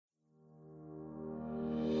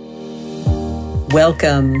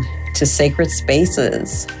Welcome to Sacred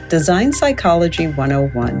Spaces, Design Psychology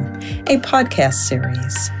 101, a podcast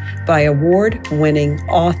series by award-winning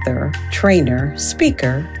author, trainer,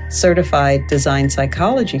 speaker, certified design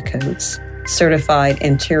psychology coach, certified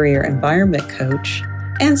interior environment coach,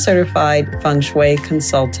 and certified feng shui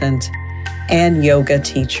consultant and yoga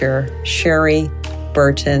teacher, Sherry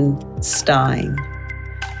Burton Stein.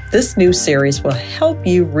 This new series will help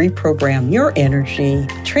you reprogram your energy,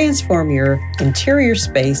 transform your interior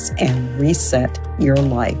space, and reset your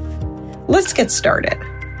life. Let's get started.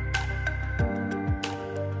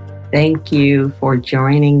 Thank you for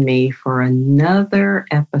joining me for another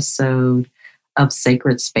episode of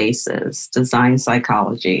Sacred Spaces, Design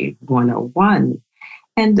Psychology 101.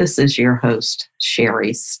 And this is your host,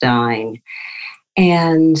 Sherry Stein.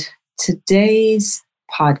 And today's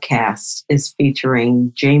podcast is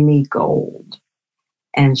featuring Jamie Gold,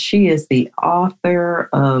 and she is the author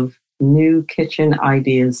of New Kitchen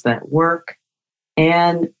Ideas That Work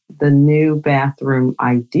and the New Bathroom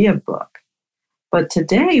Idea Book. But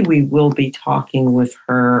today we will be talking with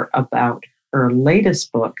her about her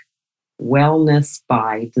latest book, Wellness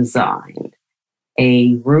by Design,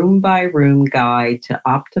 a room-by-room guide to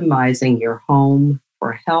optimizing your home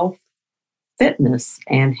for health, fitness,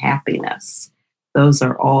 and happiness. Those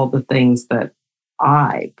are all the things that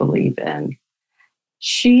I believe in.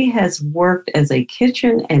 She has worked as a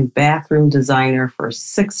kitchen and bathroom designer for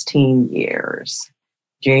 16 years.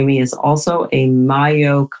 Jamie is also a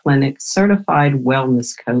Mayo Clinic certified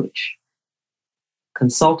wellness coach,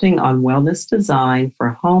 consulting on wellness design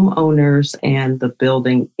for homeowners and the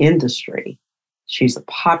building industry. She's a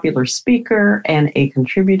popular speaker and a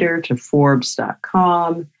contributor to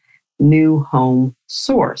Forbes.com, New Home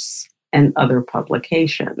Source, and other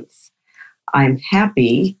publications. I'm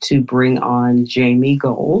happy to bring on Jamie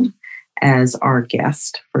Gold as our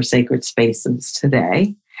guest for Sacred Spaces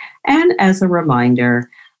today. And as a reminder,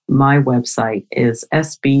 my website is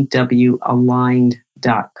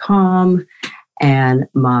sbwaligned.com and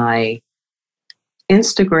my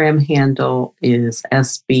Instagram handle is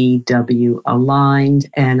sbwaligned,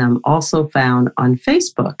 and I'm also found on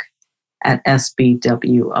Facebook at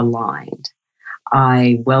sbwaligned.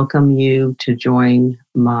 I welcome you to join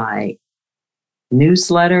my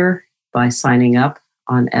newsletter by signing up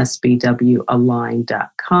on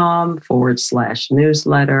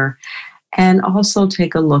sbwaligned.com/newsletter, and also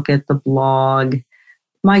take a look at the blog,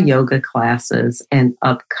 my yoga classes, and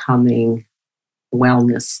upcoming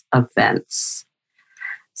wellness events.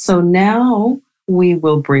 So now we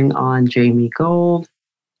will bring on Jamie Gold,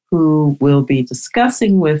 who will be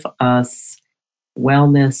discussing with us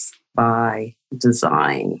wellness by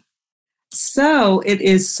design. So it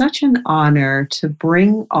is such an honor to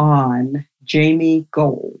bring on Jamie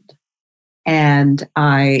Gold. And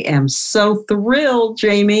I am so thrilled,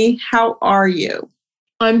 Jamie. How are you?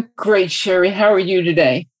 I'm great, Sherry. How are you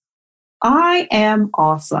today? I am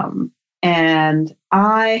awesome. And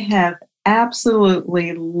I have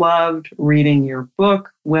absolutely loved reading your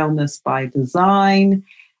book, Wellness by Design,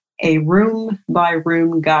 a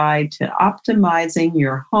room-by-room guide to optimizing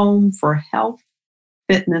your home for health,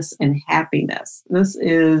 fitness, and happiness. This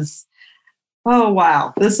is, oh,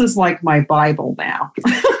 wow. This is like my Bible now.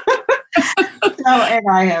 And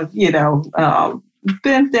I have,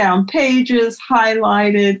 bent down pages,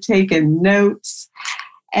 highlighted, taken notes,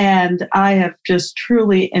 and I have just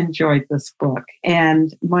truly enjoyed this book.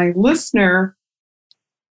 And my listener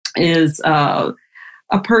is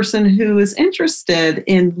a person who is interested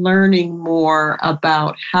in learning more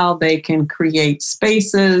about how they can create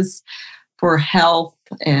spaces for health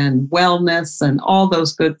and wellness and all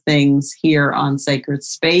those good things here on Sacred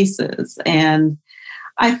Spaces. And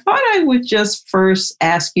I thought I would just first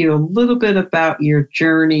ask you a little bit about your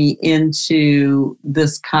journey into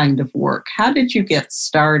this kind of work. How did you get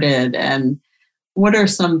started, and what are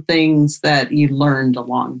some things that you learned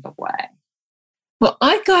along the way? Well,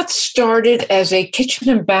 I got started as a kitchen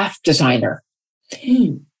and bath designer.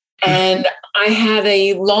 And I had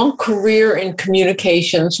a long career in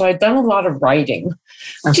communication, so I'd done a lot of writing,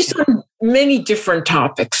 just on many different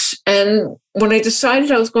topics. And when I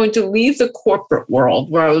decided I was going to leave the corporate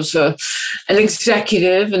world, where I was an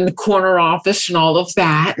executive in the corner office and all of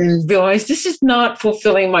that, and realized this is not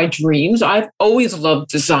fulfilling my dreams. I've always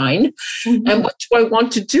loved design. And what do I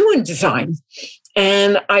want to do in design?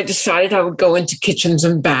 And I decided I would go into kitchens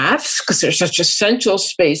and baths because they're such essential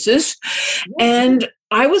spaces. And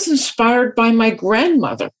I was inspired by my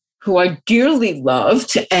grandmother, who I dearly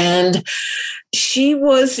loved. And she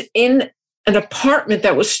was in an apartment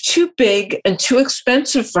that was too big and too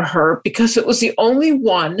expensive for her because it was the only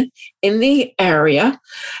one in the area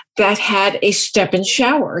that had a step-in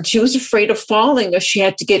shower. And she was afraid of falling if she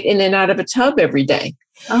had to get in and out of a tub every day.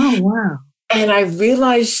 Oh, wow. And I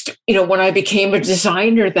realized, when I became a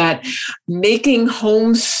designer, that making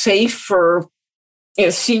homes safe for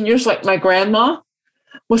seniors like my grandma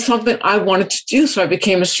was something I wanted to do. So I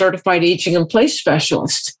became a certified aging in place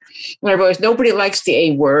specialist. And I realized nobody likes the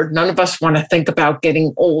A word. None of us want to think about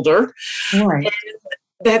getting older. Right. And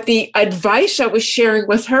that the advice I was sharing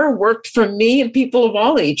with her worked for me and people of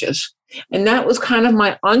all ages. And that was kind of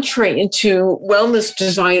my entree into wellness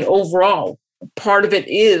design overall. Part of it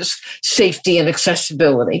is safety and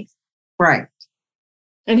accessibility. Right.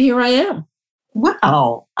 And here I am.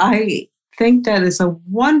 Wow. I think that is a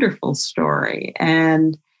wonderful story.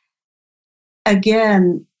 And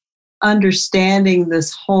again, understanding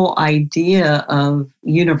this whole idea of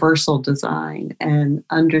universal design and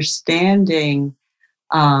understanding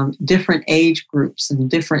different age groups and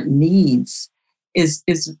different needs is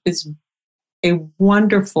a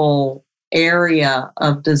wonderful area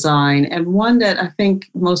of design, and one that I think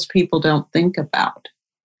most people don't think about.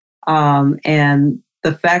 And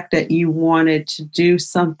the fact that you wanted to do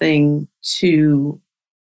something to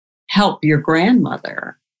help your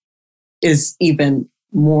grandmother is even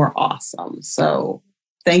more awesome. So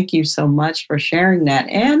thank you so much for sharing that.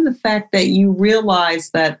 And the fact that you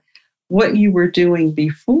realized that what you were doing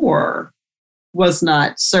before was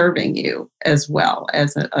not serving you as well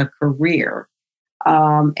as a career.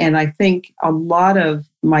 And I think a lot of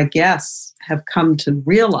my guests have come to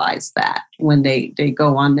realize that when they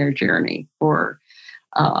go on their journey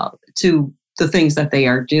to the things that they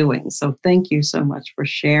are doing. So thank you so much for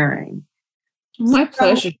sharing. My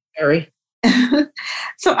pleasure, Sherry.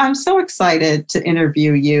 So I'm so excited to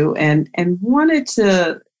interview you and wanted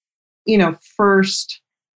to, first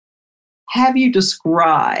have you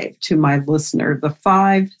describe to my listener the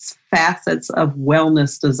 5 facets of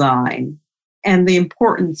wellness design and the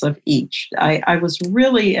importance of each. I was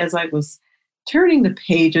really, as I was turning the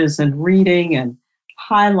pages and reading and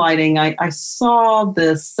highlighting, I saw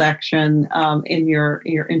this section in your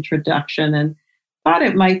introduction and thought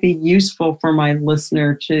it might be useful for my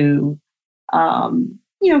listener to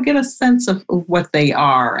get a sense of what they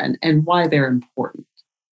are and why they're important.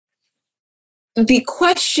 The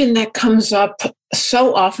question that comes up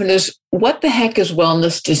so often is, what the heck is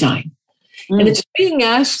wellness design? And it's being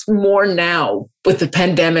asked more now with the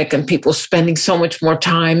pandemic and people spending so much more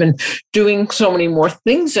time and doing so many more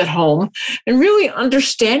things at home, and really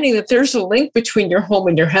understanding that there's a link between your home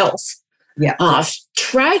and your health. Yeah.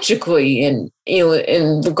 Tragically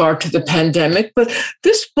in regard to the pandemic. But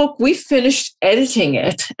this book, we finished editing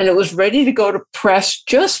it and it was ready to go to press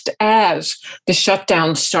just as the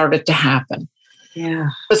shutdown started to happen. Yeah.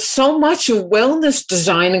 But so much of wellness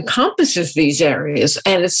design encompasses these areas.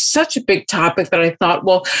 And it's such a big topic that I thought,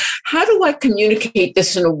 well, how do I communicate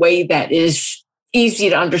this in a way that is easy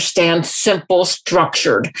to understand, simple,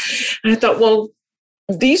 structured? And I thought, well,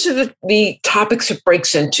 these are the topics it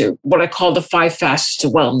breaks into, what I call the 5 facets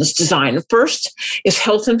of wellness design. The first is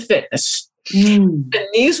health and fitness. And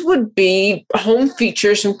these would be home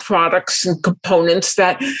features and products and components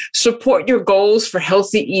that support your goals for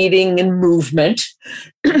healthy eating and movement.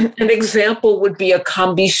 An example would be a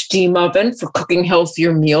combi steam oven for cooking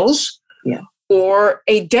healthier meals. Yeah. Or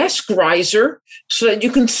a desk riser so that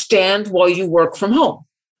you can stand while you work from home.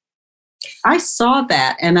 I saw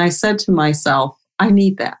that and I said to myself, I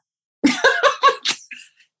need that.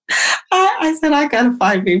 I said, I got to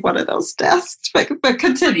find me one of those desks, but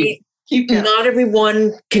continue. Not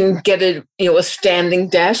everyone can get a standing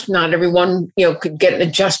desk. Not everyone, could get an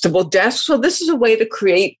adjustable desk. So this is a way to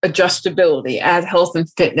create adjustability, add health and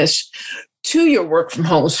fitness to your work from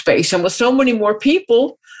home space. And with so many more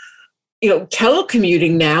people,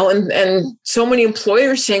 telecommuting now and so many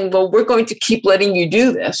employers saying, well, we're going to keep letting you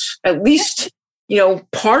do this, at least,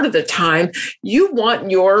 part of the time. You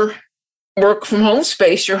want your work from home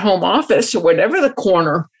space, your home office, or whatever the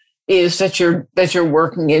corner is that you're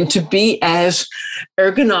working in, to be as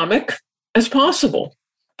ergonomic as possible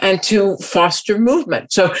and to foster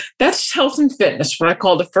movement. So that's health and fitness, what I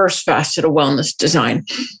call the first facet of wellness design.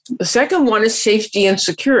 The second one is safety and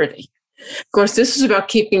security. Of course, this is about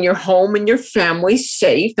keeping your home and your family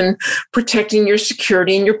safe and protecting your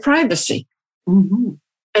security and your privacy. Mm-hmm.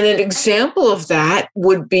 And an example of that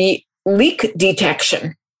would be leak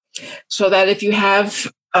detection. So that if you have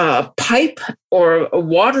a pipe or a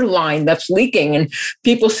water line that's leaking. And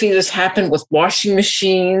people see this happen with washing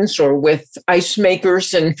machines or with ice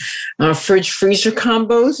makers and fridge freezer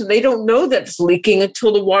combos. And they don't know that it's leaking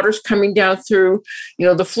until the water's coming down through,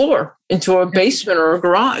 the floor into a basement or a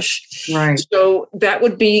garage. Right. So that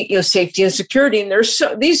would be, safety and security. And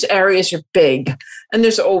these areas are big, and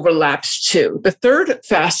there's overlaps too. The third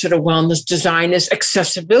facet of wellness design is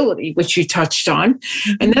accessibility, which you touched on.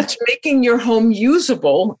 Mm-hmm. And that's making your home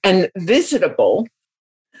usable and visitable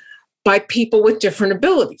by people with different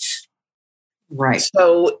abilities. Right.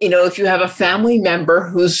 So, if you have a family member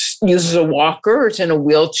who uses a walker or is in a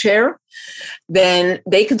wheelchair, then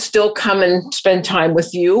they can still come and spend time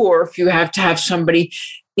with you. Or if you have to have somebody,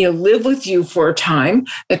 live with you for a time,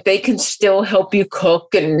 that they can still help you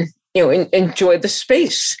cook and, enjoy the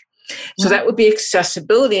space. So that would be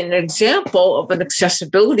accessibility. And an example of an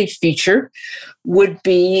accessibility feature would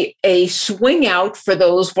be a swing out for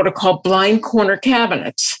those what are called blind corner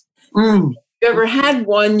cabinets. Mm. If you ever had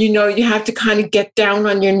one, you have to kind of get down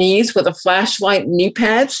on your knees with a flashlight and knee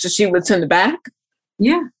pads to see what's in the back.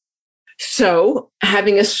 Yeah. So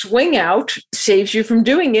having a swing out saves you from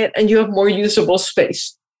doing it, and you have more usable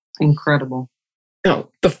space. Incredible.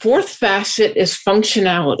 No, the fourth facet is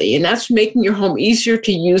functionality, and that's making your home easier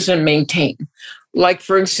to use and maintain. Like,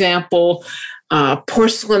 for example,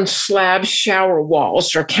 porcelain slab shower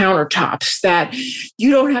walls or countertops that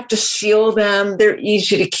you don't have to seal them. They're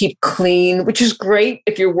easy to keep clean, which is great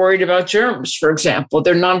if you're worried about germs, for example.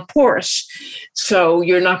 They're non-porous. So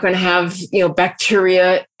you're not going to have,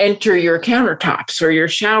 bacteria enter your countertops or your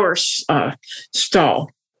shower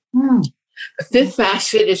stall. Mm. The fifth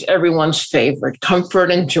facet is everyone's favorite,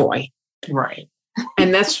 comfort and joy. Right.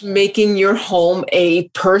 And that's making your home a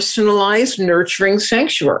personalized, nurturing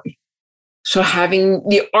sanctuary. So having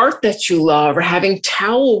the art that you love, or having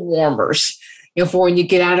towel warmers, for when you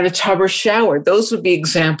get out of a tub or shower, those would be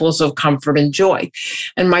examples of comfort and joy.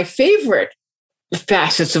 And my favorite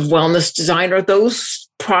facets of wellness design are those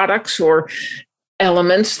products or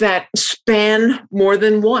elements that span more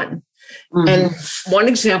than one. Mm-hmm. And one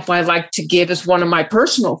example I like to give is one of my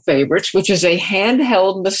personal favorites, which is a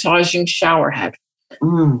handheld massaging shower head.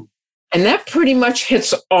 Mm. And that pretty much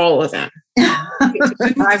hits all of them.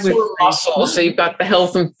 Muscles, so you've got the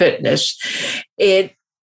health and fitness. It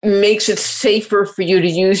makes it safer for you to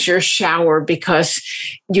use your shower because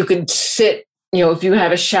you can sit, if you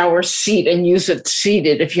have a shower seat, and use it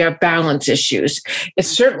seated if you have balance issues. It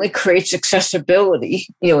certainly creates accessibility,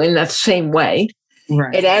 in that same way.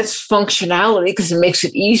 Right. It adds functionality because it makes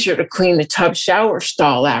it easier to clean the tub shower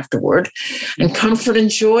stall afterward. And comfort and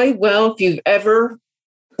joy, well, if you've ever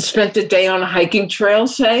spent a day on a hiking trail,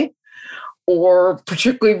 say, or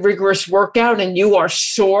particularly rigorous workout and you are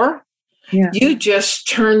sore, you just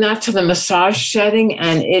turn that to the massage setting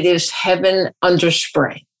and it is heaven under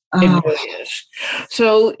spray. Oh. It really is.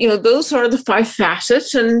 So, those are the 5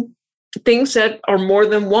 facets and things that are more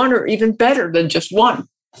than one or even better than just one.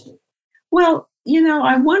 Well,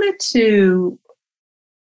 I wanted to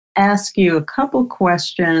ask you a couple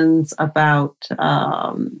questions about,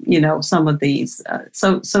 some of these.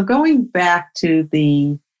 So going back to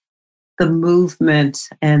the movement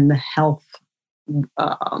and the health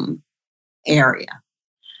area,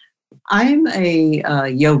 I'm a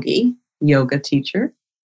yoga teacher,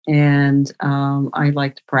 and I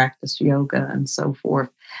like to practice yoga and so forth.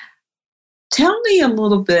 Tell me a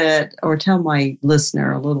little bit, or tell my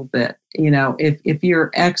listener a little bit, if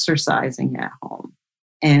you're exercising at home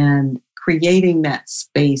and creating that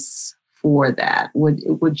space for that,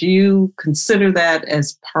 would you consider that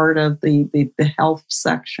as part of the health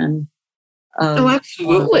section?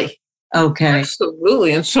 Absolutely. Okay.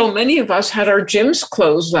 Absolutely. And so many of us had our gyms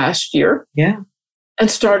closed last year. Yeah.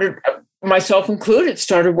 And started, myself included,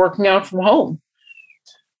 started working out from home.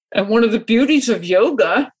 And one of the beauties of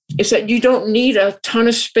yoga is that you don't need a ton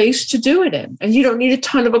of space to do it in, and you don't need a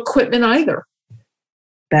ton of equipment either.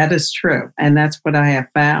 That is true. And that's what I have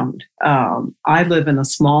found. I live in a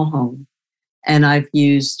small home, and I've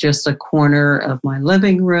used just a corner of my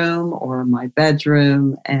living room or my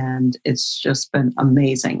bedroom, and it's just been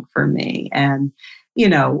amazing for me. And,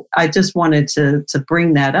 I just wanted to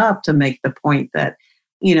bring that up to make the point that,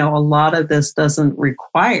 a lot of this doesn't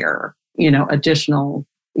require, additional,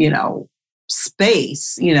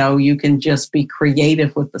 space. You can just be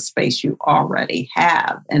creative with the space you already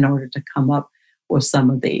have in order to come up with some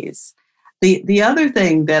of these. The other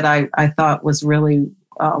thing that I thought was really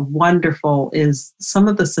wonderful is some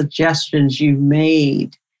of the suggestions you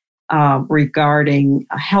made regarding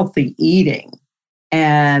healthy eating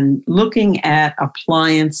and looking at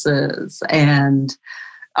appliances and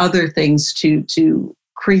other things to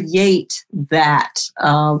create that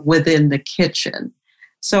within the kitchen.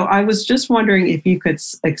 So I was just wondering if you could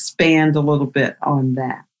expand a little bit on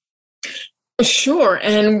that. Sure.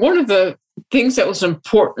 And one of the things that was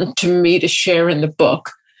important to me to share in the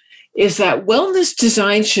book is that wellness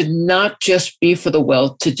design should not just be for the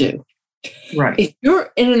well-to-do. Right. If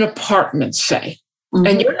you're in an apartment, say,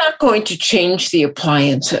 and you're not going to change the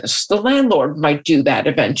appliances, the landlord might do that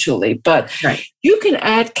eventually, but you can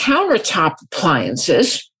add countertop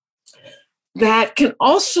appliances that can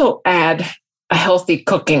also add a healthy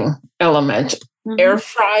cooking element. Air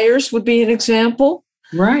fryers would be an example.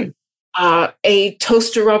 Right. A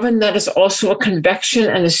toaster oven that is also a convection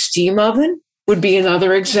and a steam oven would be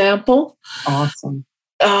another example. Awesome.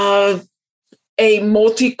 A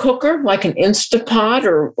multi-cooker like an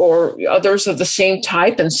Instapot or others of the same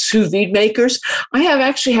type, and sous vide makers. I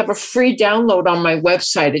actually have a free download on my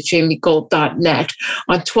website at jamiegold.net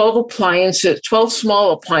on 12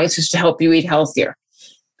 small appliances to help you eat healthier.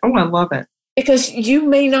 Oh, I love it. Because you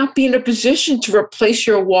may not be in a position to replace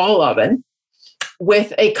your wall oven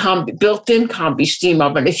with a built-in combi steam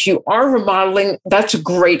oven. If you are remodeling, that's a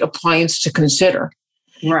great appliance to consider.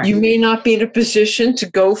 Right. You may not be in a position to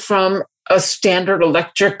go from a standard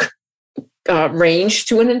electric range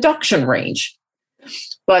to an induction range,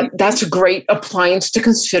 but that's a great appliance to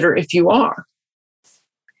consider if you are.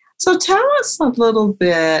 So tell us a little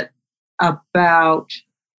bit about,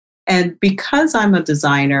 and because I'm a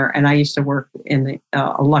designer and I used to work in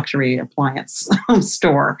a luxury appliance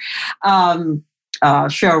store,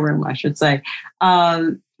 showroom, I should say,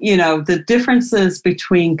 the differences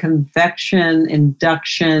between convection,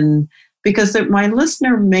 induction, because my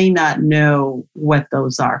listener may not know what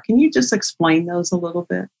those are. Can you just explain those a little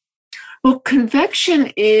bit? Well,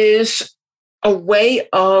 convection is a way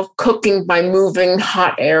of cooking by moving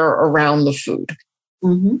hot air around the food.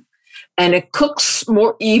 And it cooks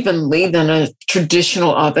more evenly than a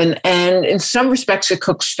traditional oven. And in some respects, it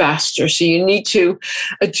cooks faster. So you need to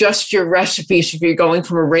adjust your recipes if you're going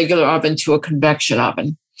from a regular oven to a convection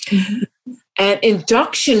oven. And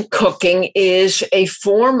induction cooking is a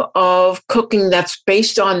form of cooking that's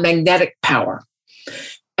based on magnetic power.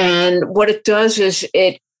 And what it does is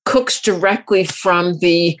it cooks directly from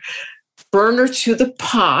the burner to the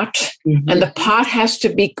pot, and the pot has to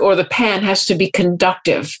be, or the pan has to be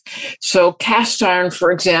conductive. So cast iron,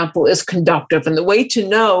 for example, is conductive. And the way to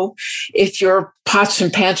know if your pots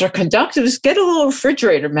and pans are conductive is get a little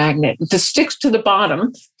refrigerator magnet. If it sticks to the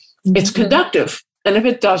bottom, it's conductive. And if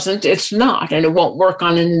it doesn't, it's not, and it won't work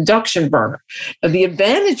on an induction burner. Now, the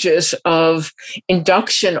advantages of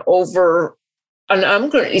induction over, and I'm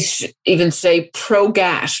going to even say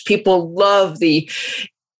pro-gas. People love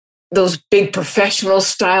those big professional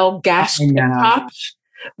style gas tops.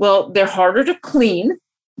 Well, they're harder to clean.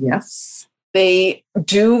 Yes. They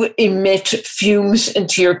do emit fumes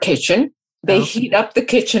into your kitchen. They heat up the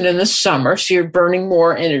kitchen in the summer, so you're burning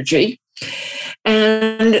more energy.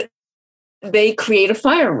 And they create a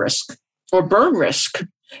fire risk or burn risk,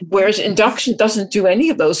 whereas induction doesn't do any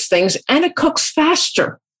of those things, and it cooks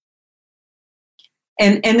faster.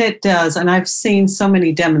 And it does. And I've seen so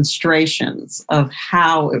many demonstrations of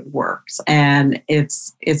how it works, and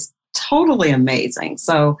it's totally amazing.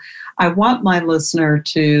 So I want my listener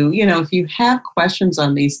to, if you have questions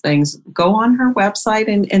on these things, go on her website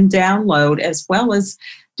and download, as well as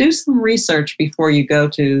do some research before you go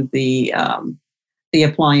to the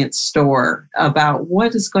appliance store about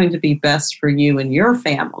what is going to be best for you and your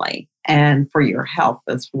family and for your health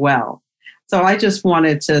as well. So I just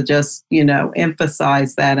wanted to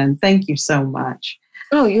emphasize that, and thank you so much.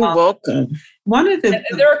 Oh, you're welcome.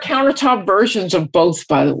 There are countertop versions of both,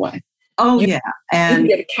 by the way. And you can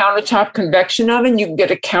get a countertop convection oven. You can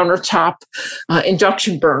get a countertop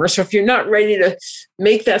induction burner. So if you're not ready to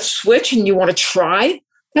make that switch and you want to try,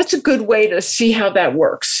 that's a good way to see how that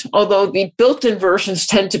works. Although the built-in versions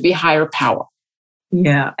tend to be higher power.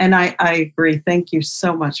 Yeah, and I agree. Thank you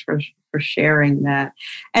so much for sharing that.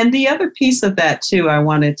 And the other piece of that, too, I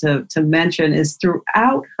wanted to mention is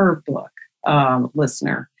throughout her book,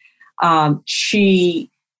 listener, she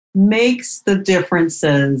makes the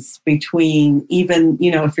differences between even,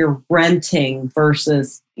 if you're renting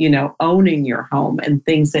versus, owning your home, and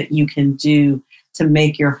things that you can do to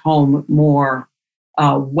make your home more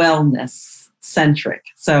wellness centric.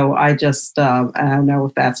 So I just, I don't know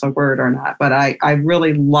if that's a word or not, but I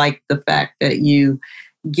really like the fact that you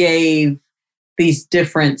gave these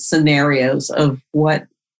different scenarios of what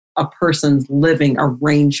a person's living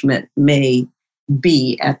arrangement may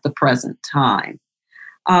be at the present time.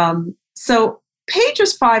 So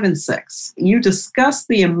pages 5 and 6, you discuss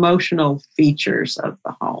the emotional features of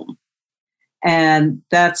the home. And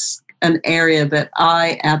that's an area that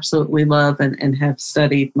I absolutely love and have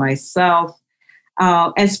studied myself.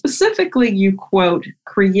 And specifically, you quote,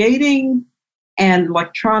 creating an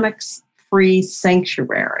electronics-free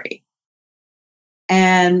sanctuary.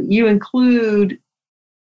 And you include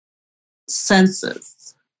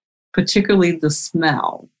senses, particularly the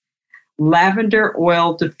smell, lavender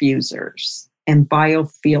oil diffusers, and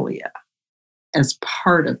biophilia as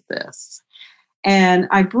part of this. And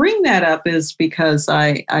I bring that up is because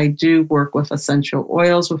I do work with essential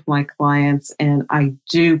oils with my clients, and I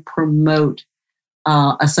do promote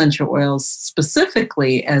essential oils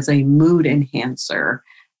specifically as a mood enhancer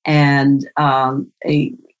and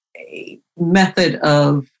a method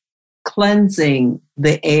of cleansing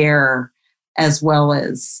the air as well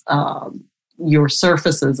as your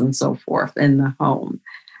surfaces and so forth in the home.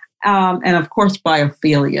 And of course,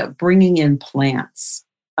 biophilia, bringing in plants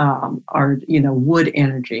or, wood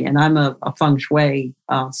energy. And I'm a feng shui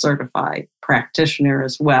certified practitioner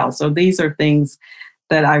as well. So these are things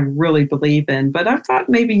that I really believe in. But I thought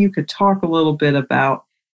maybe you could talk a little bit about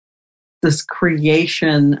this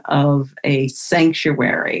creation of a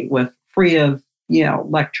sanctuary with free of,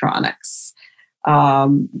 electronics,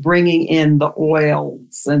 bringing in the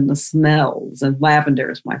oils and the smells, and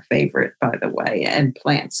lavender is my favorite, by the way, and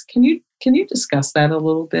plants. Can you discuss that a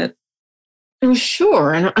little bit? Oh,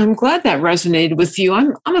 sure. And I'm glad that resonated with you.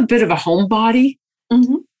 I'm a bit of a homebody.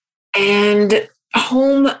 Mm-hmm. And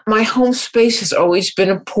my home space has always been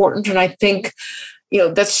important. And I think,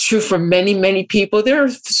 that's true for many, many people. There are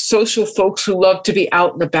social folks who love to be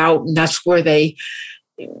out and about, and that's where they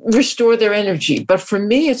restore their energy. But for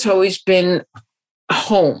me, it's always been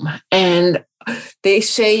home. And they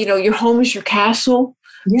say, your home is your castle.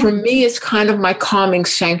 Yeah. For me, it's kind of my calming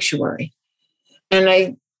sanctuary. And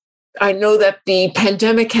I know that the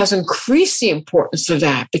pandemic has increased the importance of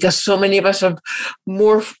that because so many of us have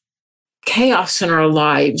more chaos in our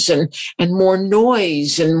lives and more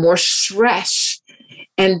noise and more stress.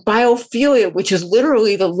 And biophilia, which is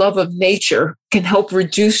literally the love of nature, can help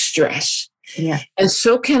reduce stress. Yeah. And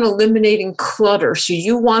so can eliminating clutter. So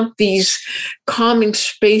you want these calming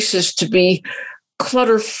spaces to be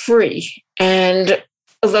clutter-free and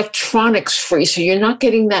electronics-free. So you're not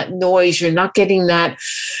getting that noise. You're not getting that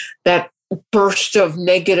burst of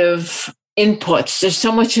negative inputs. There's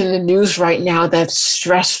so much in the news right now that's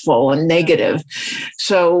stressful and negative.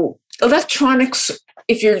 So electronics,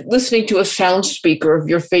 if you're listening to a sound speaker of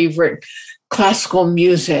your favorite classical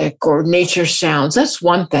music or nature sounds, that's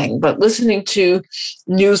one thing. But listening to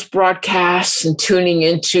news broadcasts and tuning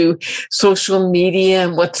into social media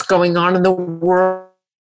and what's going on in the world,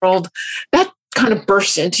 that kind of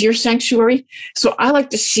bursts into your sanctuary. So I like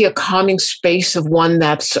to see a calming space of one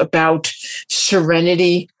that's about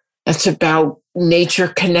serenity, that's about nature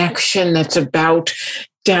connection, that's about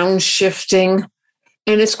downshifting.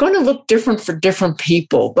 And it's going to look different for different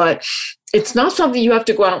people, but it's not something you have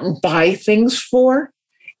to go out and buy things for.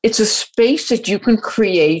 It's a space that you can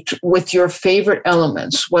create with your favorite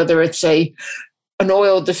elements, whether it's an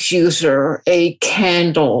oil diffuser, a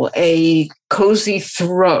candle, a cozy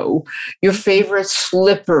throw, your favorite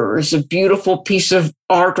slippers, a beautiful piece of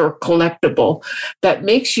art or collectible that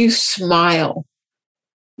makes you smile,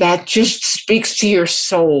 that just speaks to your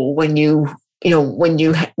soul when you're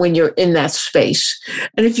in that space.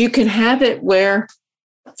 And if you can have it where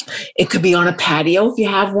it could be on a patio if you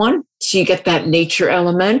have one, so you get that nature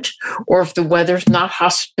element, or if the weather's not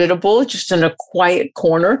hospitable, just in a quiet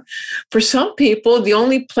corner. For some people, the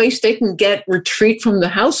only place they can get retreat from the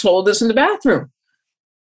household is in the bathroom.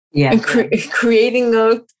 Yeah. And creating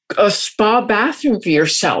a spa bathroom for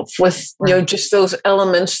yourself with just those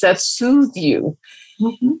elements that soothe you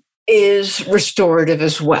is restorative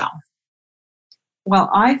as well. Well,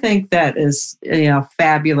 I think that is,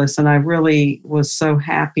 fabulous. And I really was so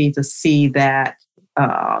happy to see that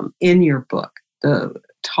in your book,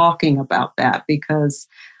 talking about that, because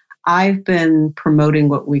I've been promoting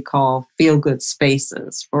what we call feel-good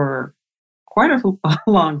spaces for quite a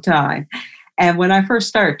long time. And when I first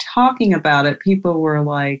started talking about it, people were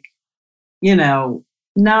like,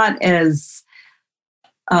 not as,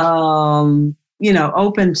 open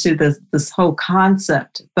to this whole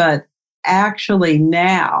concept. But actually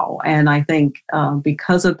now, and I think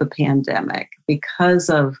because of the pandemic, because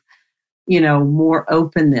of, more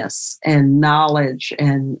openness and knowledge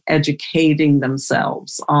and educating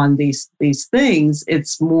themselves on these things,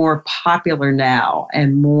 it's more popular now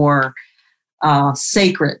and more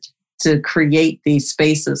sacred to create these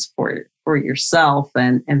spaces for yourself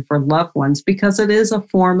and for loved ones, because it is a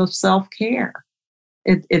form of self-care.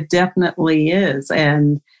 It definitely is.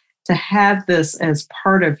 And to have this as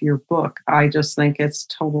part of your book, I just think it's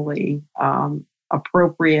totally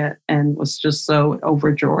appropriate, and was just so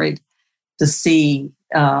overjoyed to see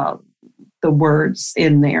the words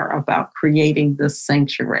in there about creating this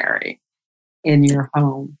sanctuary in your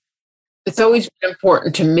home. It's always been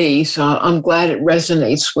important to me, so I'm glad it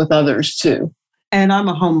resonates with others too. And I'm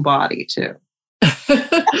a homebody too.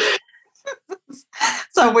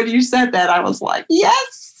 So when you said that, I was like,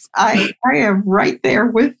 yes, I am right there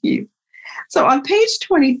with you. So on page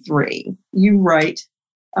 23, you write,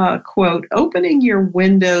 quote, opening your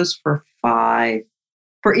windows for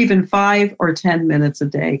even 5 or 10 minutes a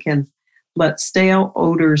day can let stale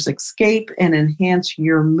odors escape and enhance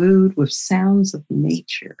your mood with sounds of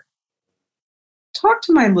nature. Talk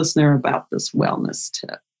to my listener about this wellness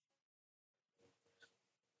tip.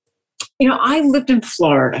 I lived in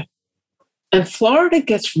Florida, and Florida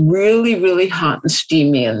gets really, really hot and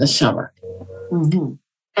steamy in the summer. Mm-hmm.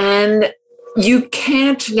 And you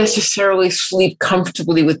can't necessarily sleep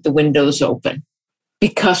comfortably with the windows open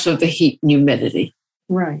because of the heat and humidity.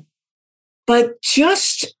 Right. But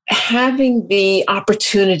just having the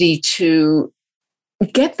opportunity to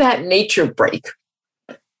get that nature break,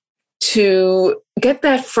 to get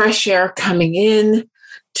that fresh air coming in,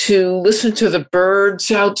 to listen to the birds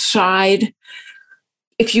outside.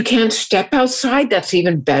 If you can't step outside, that's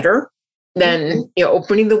even better than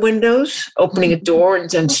opening the windows, opening a door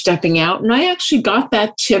and stepping out. And I actually got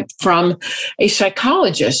that tip from a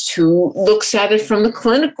psychologist who looks at it from the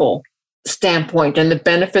clinical standpoint and the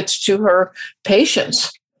benefits to her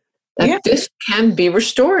patients. That this can be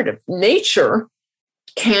restorative. Nature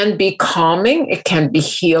can be calming, it can be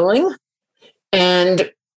healing. And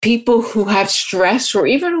people who have stress or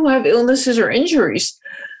even who have illnesses or injuries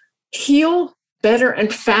heal better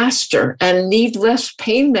and faster and need less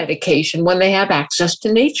pain medication when they have access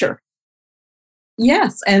to nature.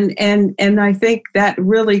 Yes, and I think that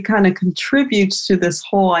really kind of contributes to this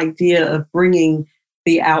whole idea of bringing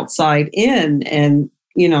the outside in and,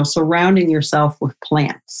 surrounding yourself with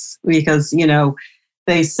plants, because,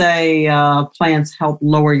 they say plants help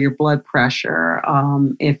lower your blood pressure.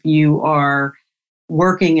 If you are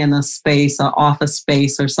working in a space, an office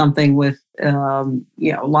space or something with,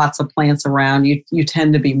 lots of plants around, you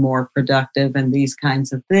tend to be more productive and these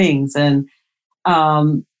kinds of things. And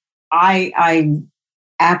I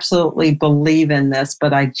absolutely believe in this,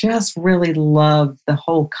 but I just really love the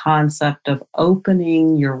whole concept of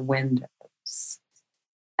opening your windows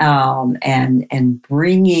and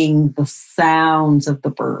bringing the sounds of the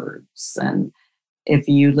birds. And if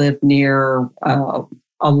you live near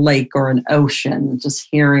a lake or an ocean, just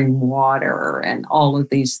hearing water and all of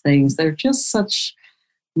these things, they're just such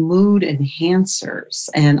mood enhancers.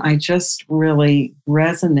 And I just really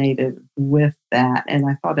resonated with that. And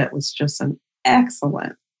I thought it was just an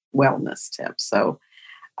excellent wellness tip. So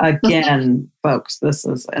again, folks, this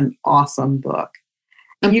is an awesome book.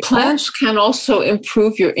 And plants can also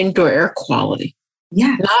improve your indoor air quality.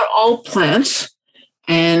 Yeah. Not all plants.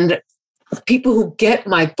 And people who get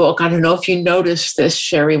my book, I don't know if you noticed this,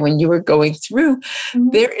 Sherry, when you were going through,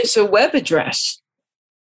 there is a web address.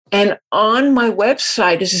 And on my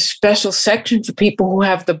website is a special section for people who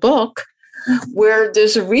have the book where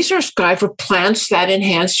there's a resource guide for plants that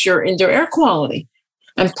enhance your indoor air quality.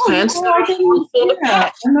 And plants that are harmful to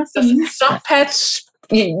pets. Some pets,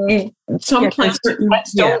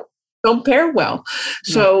 plants don't pair well.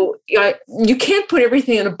 So you can't put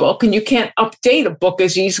everything in a book, and you can't update a book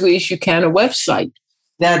as easily as you can a website.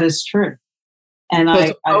 That is true. And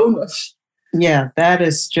that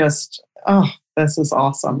is just, this is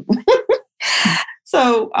awesome.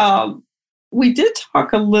 So we did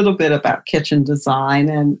talk a little bit about kitchen design,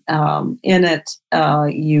 and in it,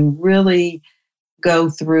 you really go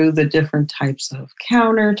through the different types of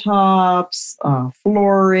countertops,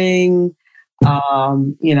 flooring,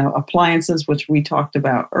 appliances, which we talked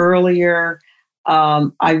about earlier.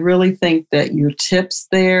 I really think that your tips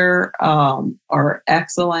there are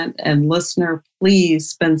excellent. And listener, please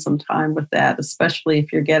spend some time with that, especially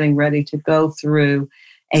if you're getting ready to go through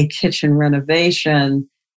a kitchen renovation,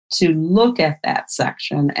 to look at that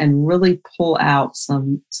section and really pull out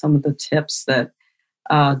some of the tips that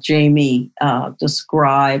Jamie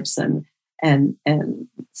describes and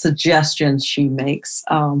suggestions she makes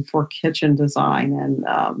for kitchen design. And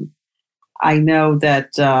I know that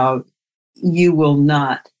you will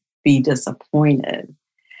not be disappointed.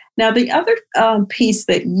 Now, the other piece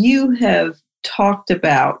that you have talked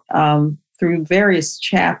about through various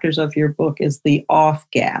chapters of your book is the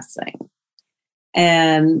off-gassing.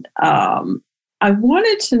 And I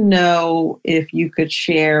wanted to know if you could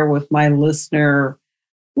share with my listener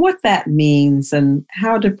what that means and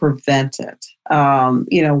how to prevent it.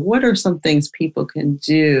 What are some things people can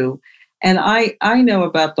do? And I know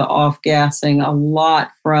about the off-gassing a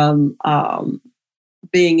lot from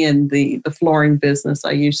being in the flooring business.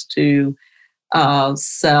 I used to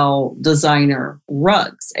sell designer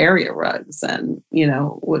rugs, area rugs, and,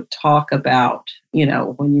 would talk about,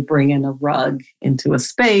 when you bring in a rug into a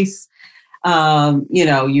space,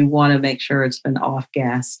 you want to make sure it's been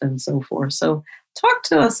off-gassed and so forth. So talk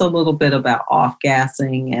to us a little bit about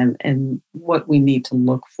off-gassing and what we need to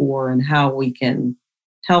look for and how we can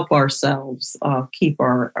help ourselves keep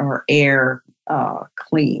our air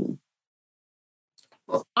clean.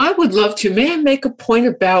 Well, I would love to. May I make a point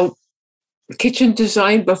about kitchen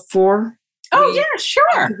design before? Oh, yeah,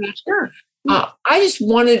 sure. Sure. I just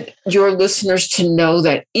wanted your listeners to know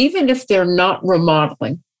that even if they're not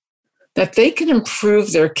remodeling, that they can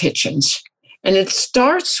improve their kitchens. And it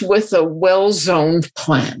starts with a well-zoned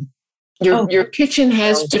plan. Your kitchen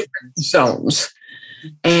has different zones.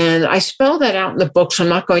 And I spell that out in the book, so I'm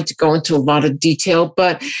not going to go into a lot of detail,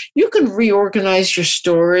 but you can reorganize your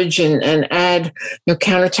storage and add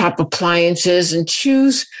countertop appliances and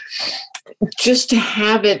choose just to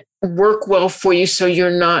have it work well for you, so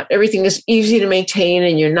everything is easy to maintain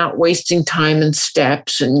and you're not wasting time and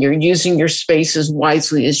steps, and you're using your space as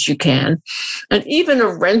wisely as you can. And even a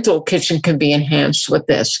rental kitchen can be enhanced with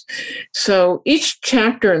this. So each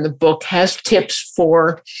chapter in the book has tips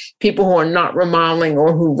for people who are not remodeling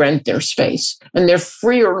or who rent their space, and they're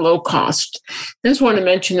free or low cost. I just want to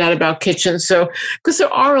mention that about kitchens. So, because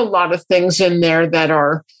there are a lot of things in there that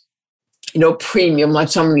are premium, like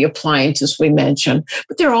some of the appliances we mentioned,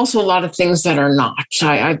 but there are also a lot of things that are not.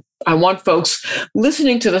 I want folks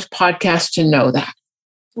listening to this podcast to know that.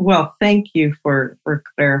 Well, thank you for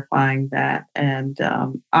clarifying that. And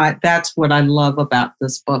that's what I love about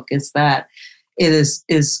this book, is that it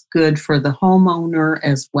is good for the homeowner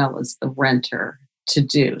as well as the renter to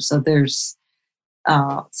do. So there's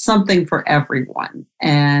something for everyone,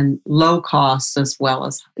 and low cost as well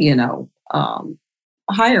as,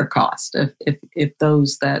 higher cost if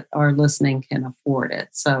those that are listening can afford it.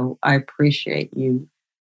 So I appreciate you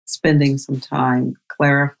spending some time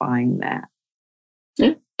clarifying that.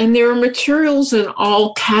 Yeah. And there are materials in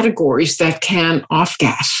all categories that can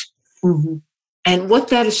off-gas. Mm-hmm. And what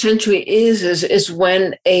that essentially is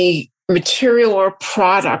when a material or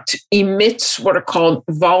product emits what are called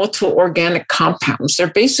volatile organic compounds. They're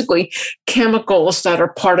basically chemicals that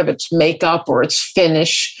are part of its makeup or its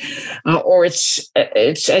finish or its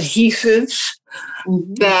adhesives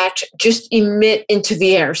that just emit into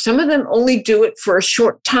the air. Some of them only do it for a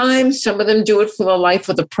short time. Some of them do it for the life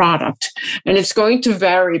of the product. And it's going to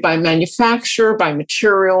vary by manufacturer, by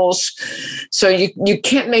materials. So you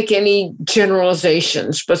can't make any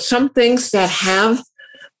generalizations, but some things that have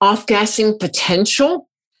off-gassing potential,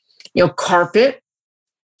 carpet,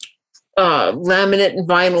 laminate and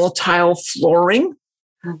vinyl tile flooring,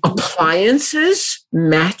 appliances,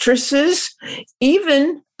 mattresses,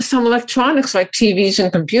 even some electronics like TVs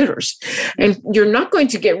and computers. And you're not going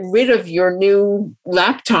to get rid of your new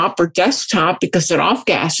laptop or desktop because it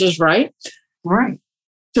off-gasses, right? Right.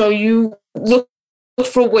 So you look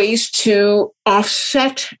for ways to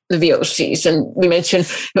offset the VOCs. And we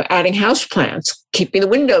mentioned adding houseplants, keeping the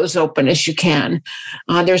windows open as you can.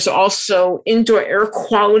 There's also indoor air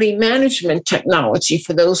quality management technology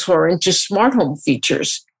for those who are into smart home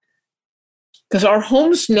features. Because our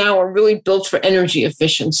homes now are really built for energy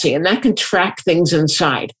efficiency, and that can track things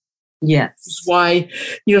inside. Yes. That's why,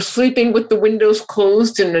 sleeping with the windows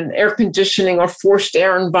closed in an air conditioning or forced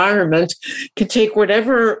air environment can take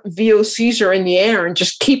whatever VOCs are in the air and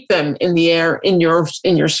just keep them in the air in your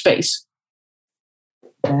space.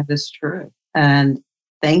 That is true. And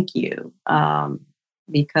thank you.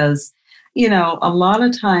 Because, a lot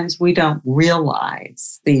of times we don't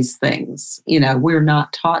realize these things. We're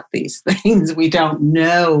not taught these things. We don't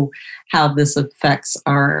know how this affects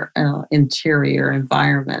our interior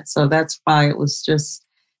environment. So that's why it was just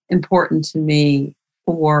important to me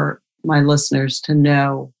for my listeners to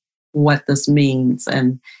know what this means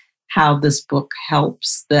and how this book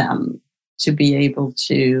helps them to be able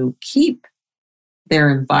to keep their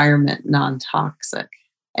environment non-toxic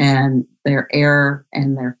and their air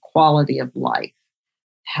and their quality of life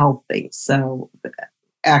healthy. So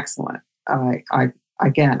excellent. I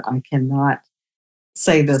cannot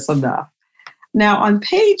say this enough. Now on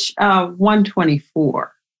page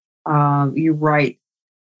 124, you write,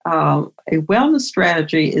 a wellness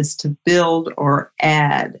strategy is to build or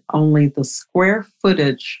add only the square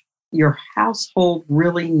footage your household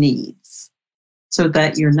really needs, so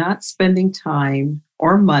that you're not spending time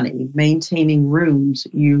or money maintaining rooms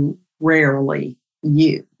you rarely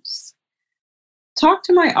use. Talk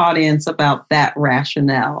to my audience about that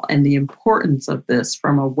rationale and the importance of this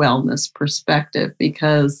from a wellness perspective,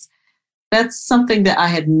 because that's something that I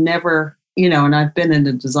had never, and I've been in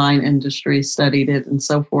the design industry, studied it and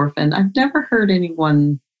so forth, and I've never heard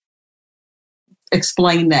anyone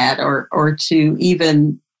explain that or to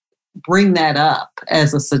even bring that up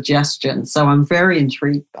as a suggestion. So I'm very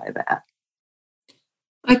intrigued by that.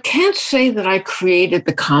 I can't say that I created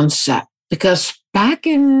the concept, because back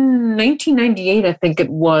in 1998, I think it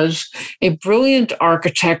was, a brilliant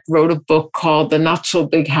architect wrote a book called The Not So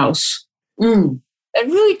Big House. It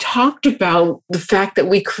really talked about the fact that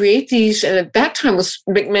we create these, and at that time,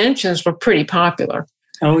 McMansions were pretty popular.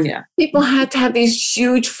 Oh, yeah. People had to have these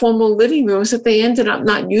huge formal living rooms that they ended up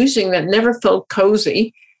not using, that never felt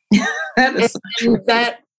cozy. That is and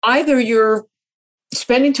that either you're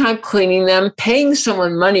spending time cleaning them, paying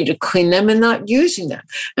someone money to clean them, and not using them.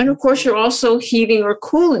 And of course, you're also heating or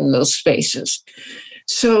cooling those spaces.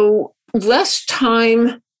 So less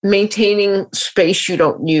time maintaining space you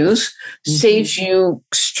don't use saves you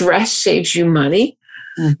stress, saves you money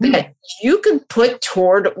that you can put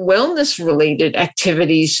toward wellness-related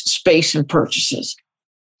activities, space, and purchases.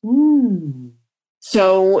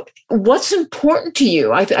 So what's important to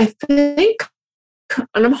you? I think,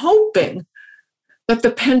 and I'm hoping, that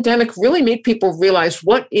the pandemic really made people realize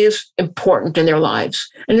what is important in their lives.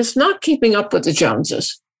 And it's not keeping up with the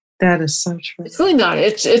Joneses. That is so true. It's really not.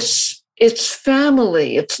 It's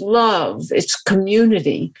family, it's love, it's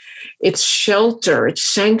community, it's shelter, it's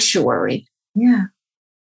sanctuary. Yeah.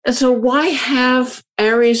 And so why have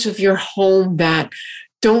areas of your home that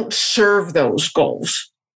don't serve those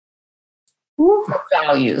goals or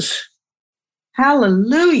values?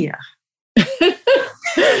 Hallelujah.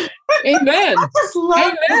 Amen. I just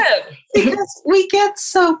love it because we get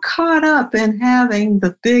so caught up in having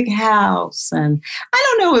the big house. And I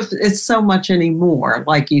don't know if it's so much anymore,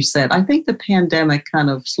 like you said. I think the pandemic kind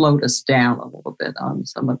of slowed us down a little bit on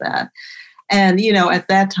some of that. And, at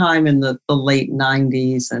that time in the late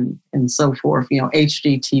 90s and so forth,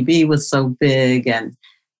 HGTV was so big and,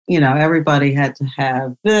 everybody had to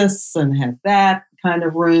have this and have that kind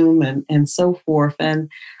of room and so forth. And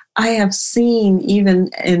I have seen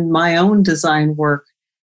even in my own design work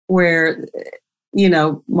where,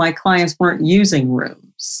 my clients weren't using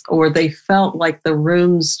rooms, or they felt like the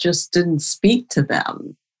rooms just didn't speak to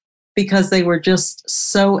them because they were just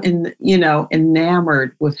so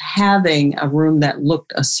enamored with having a room that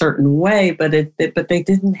looked a certain way, but they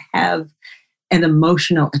didn't have an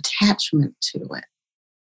emotional attachment to it.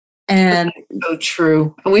 And so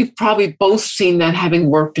true. And we've probably both seen that, having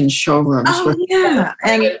worked in showrooms. Oh, yeah.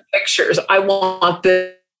 And in pictures, I want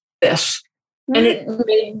this. Right. And it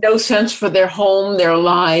made no sense for their home, their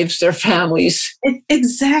lives, their families.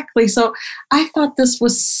 Exactly. So I thought this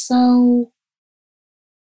was so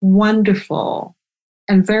wonderful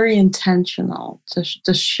and very intentional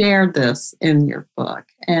to share this in your book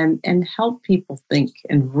and help people think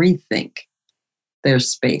and rethink their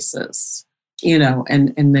spaces,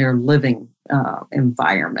 and their living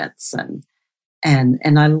environments.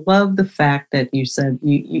 And I love the fact that you said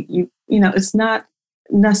you it's not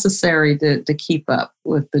necessary to keep up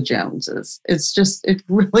with the Joneses. It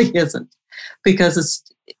really isn't, because it's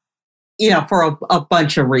for a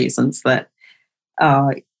bunch of reasons that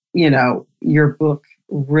your book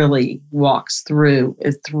really walks through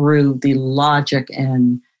the logic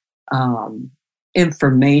and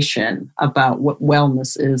information about what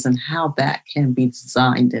wellness is and how that can be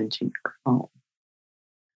designed into your home.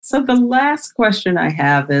 So the last question I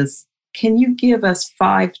have is, can you give us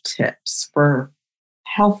 5 tips for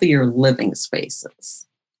healthier living spaces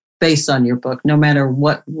based on your book, no matter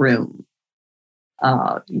what room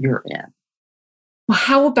you're in? Well,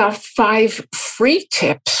 how about 5 free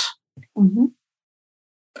tips?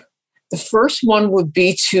 The first one would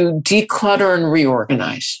be to declutter and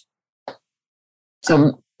reorganize.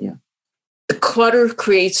 So the clutter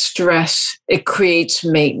creates stress, it creates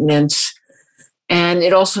maintenance, and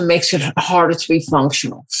it also makes it harder to be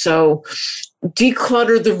functional. So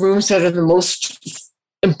declutter the rooms that are the most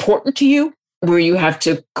important to you, where you have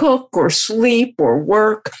to cook or sleep or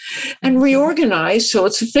work, and reorganize so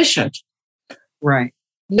it's efficient. Right.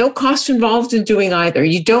 No cost involved in doing either.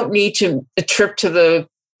 You don't need a trip to the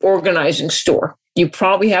organizing store. You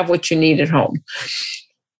probably have what you need at home.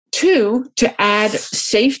 2, to add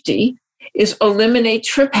safety, is eliminate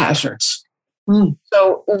trip hazards.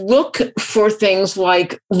 So look for things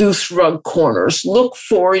like loose rug corners. Look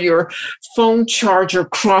for your phone charger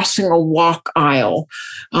crossing a walk aisle.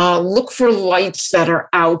 Look for lights that are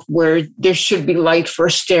out where there should be light for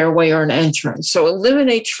a stairway or an entrance. So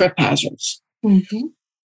eliminate trip hazards. Mm-hmm.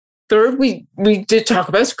 Third, we did talk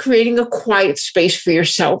about is creating a quiet space for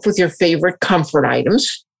yourself with your favorite comfort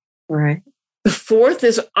items. Right. The fourth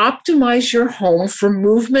is optimize your home for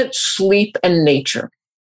movement, sleep, and nature.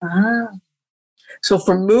 So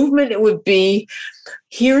for movement, it would be,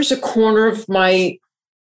 here's a corner of my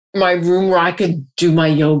room where I could do my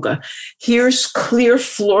yoga. Here's clear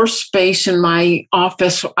floor space in my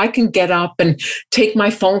office so I can get up and take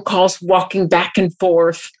my phone calls walking back and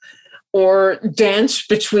forth, or dance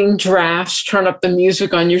between drafts, turn up the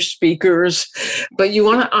music on your speakers. But you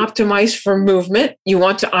want to optimize for movement. You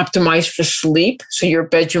want to optimize for sleep, so your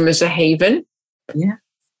bedroom is a haven. Yeah.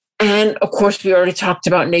 And of course, we already talked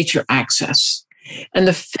about nature access. And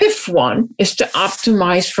the fifth one is to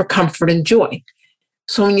optimize for comfort and joy.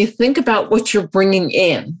 So when you think about what you're bringing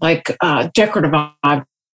in, like decorative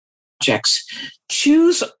objects,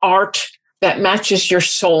 choose art that matches your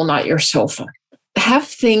soul, not your sofa. Have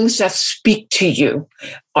things that speak to you.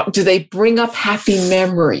 Do they bring up happy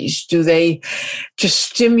memories? Do they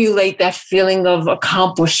just stimulate that feeling of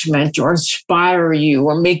accomplishment or inspire you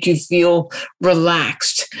or make you feel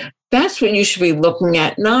relaxed? That's what you should be looking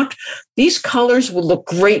at, not these colors will look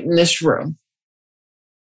great in this room.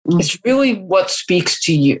 It's really what speaks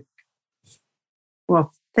to you.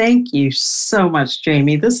 Well, thank you so much,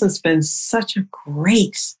 Jamie. This has been such a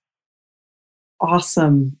great,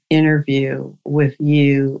 awesome interview with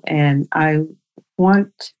you. And I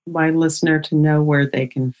want my listener to know where they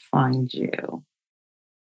can find you.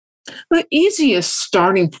 The easiest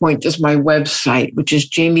starting point is my website, which is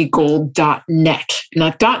jamiegold.net.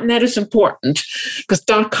 Now, .net is important because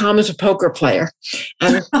 .com is a poker player.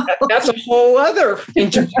 And that's a whole other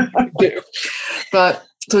interview to do. But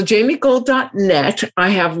so jamiegold.net, I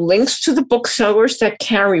have links to the booksellers that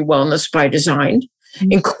carry Wellness by Design,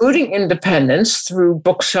 including independents through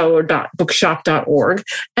bookshop.org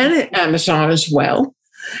and at Amazon as well.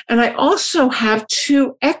 And I also have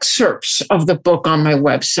 2 excerpts of the book on my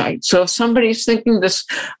website. So if somebody's thinking this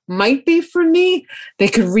might be for me, they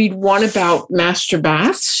could read one about master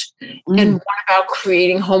baths and one about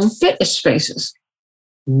creating home fitness spaces.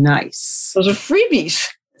 Nice. Those are freebies.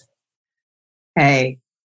 Hey,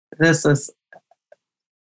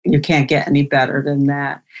 you can't get any better than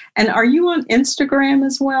that. And are you on Instagram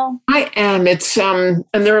as well? I am. It's and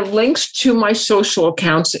there are links to my social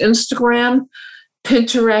accounts: Instagram,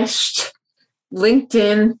 Pinterest,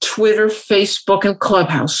 LinkedIn, Twitter, Facebook, and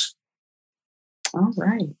Clubhouse. All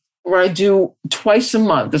right. Where I do twice a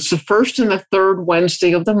month. It's the first and the third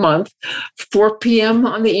Wednesday of the month, 4 p.m.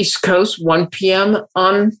 on the East Coast, 1 p.m.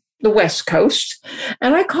 on the West Coast.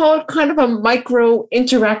 And I call it kind of a micro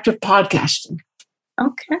interactive podcasting.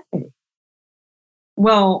 Okay.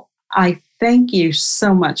 Well, I thank you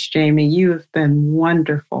so much, Jamie. You have been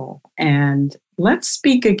wonderful. And let's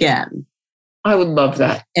speak again. I would love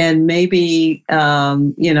that. And maybe,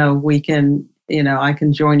 we can, I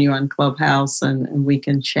can join you on Clubhouse and we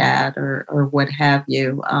can chat or what have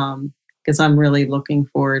you, because I'm really looking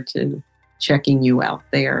forward to checking you out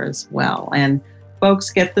there as well. And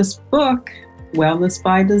folks, get this book, Wellness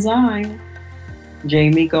by Design,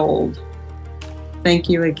 Jamie Gold. Thank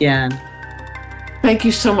you again. Thank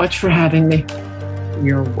you so much for having me.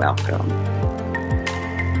 You're welcome.